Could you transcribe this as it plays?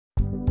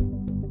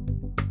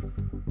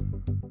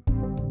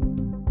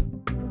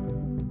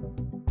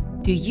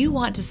Do you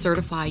want to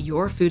certify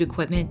your food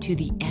equipment to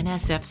the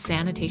NSF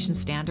sanitation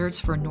standards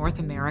for North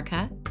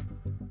America?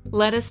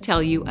 Let us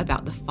tell you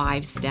about the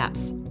 5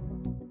 steps.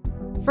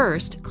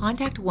 First,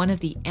 contact one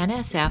of the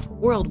NSF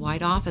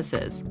worldwide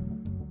offices.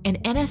 An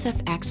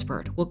NSF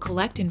expert will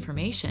collect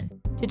information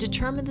to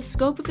determine the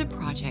scope of the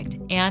project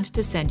and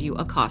to send you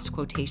a cost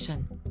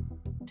quotation.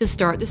 To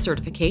start the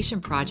certification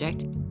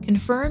project,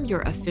 confirm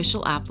your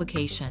official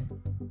application.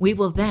 We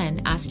will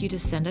then ask you to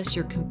send us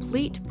your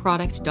complete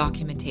product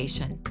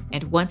documentation,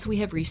 and once we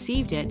have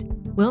received it,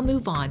 we'll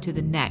move on to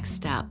the next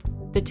step,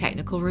 the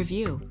technical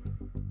review.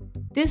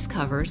 This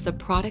covers the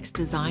product's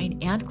design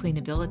and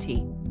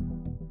cleanability,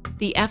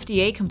 the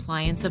FDA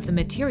compliance of the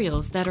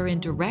materials that are in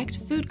direct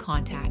food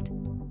contact,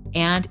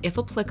 and, if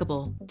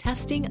applicable,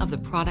 testing of the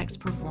product's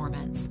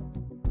performance.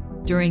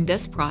 During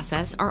this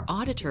process, our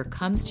auditor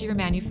comes to your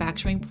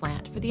manufacturing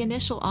plant for the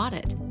initial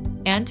audit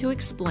and to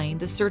explain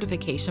the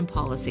certification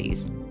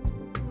policies.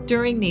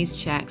 During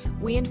these checks,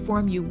 we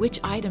inform you which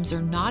items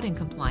are not in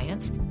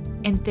compliance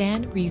and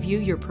then review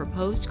your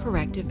proposed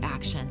corrective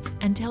actions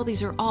until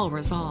these are all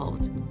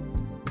resolved.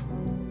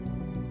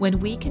 When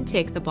we can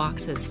tick the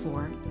boxes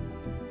for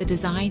the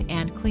design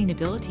and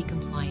cleanability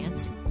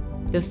compliance,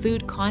 the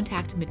food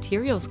contact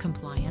materials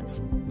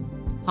compliance,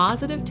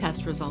 positive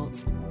test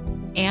results,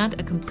 and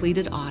a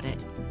completed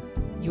audit,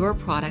 your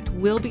product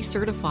will be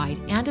certified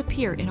and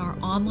appear in our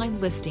online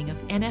listing of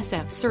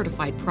NSF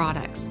certified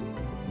products.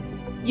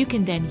 You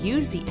can then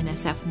use the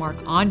NSF mark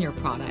on your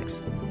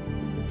products.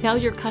 Tell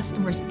your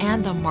customers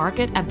and the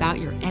market about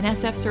your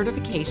NSF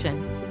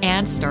certification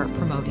and start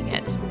promoting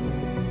it.